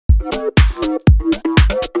Hi,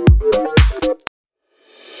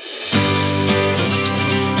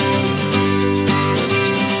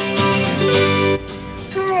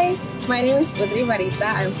 my name is Putri Marita.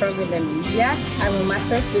 I'm from Indonesia. I'm a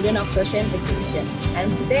master's student of social integration,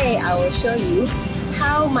 and today I will show you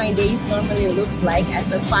how my days normally looks like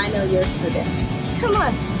as a final year student. Come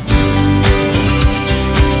on!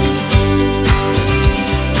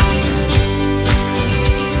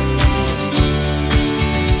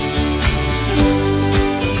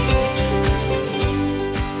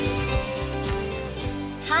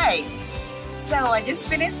 Hi! So I just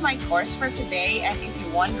finished my course for today, and if you're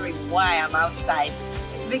wondering why I'm outside,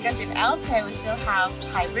 it's because in ELTE we still have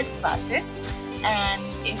hybrid classes, and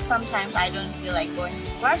if sometimes I don't feel like going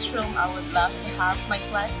to classroom, I would love to have my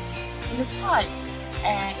class in the park.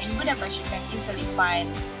 And in Budapest you can easily find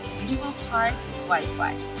a beautiful park with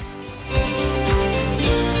Wi-Fi.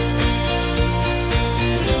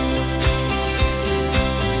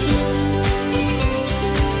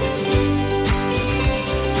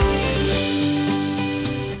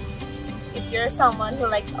 If you're someone who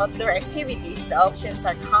likes outdoor activities, the options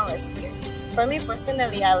are countless here. For me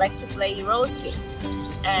personally, I like to play roller skate,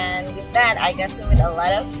 and with that I got to meet a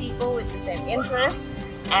lot of people with the same interest,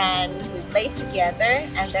 and we play together,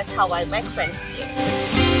 and that's how I make friends here.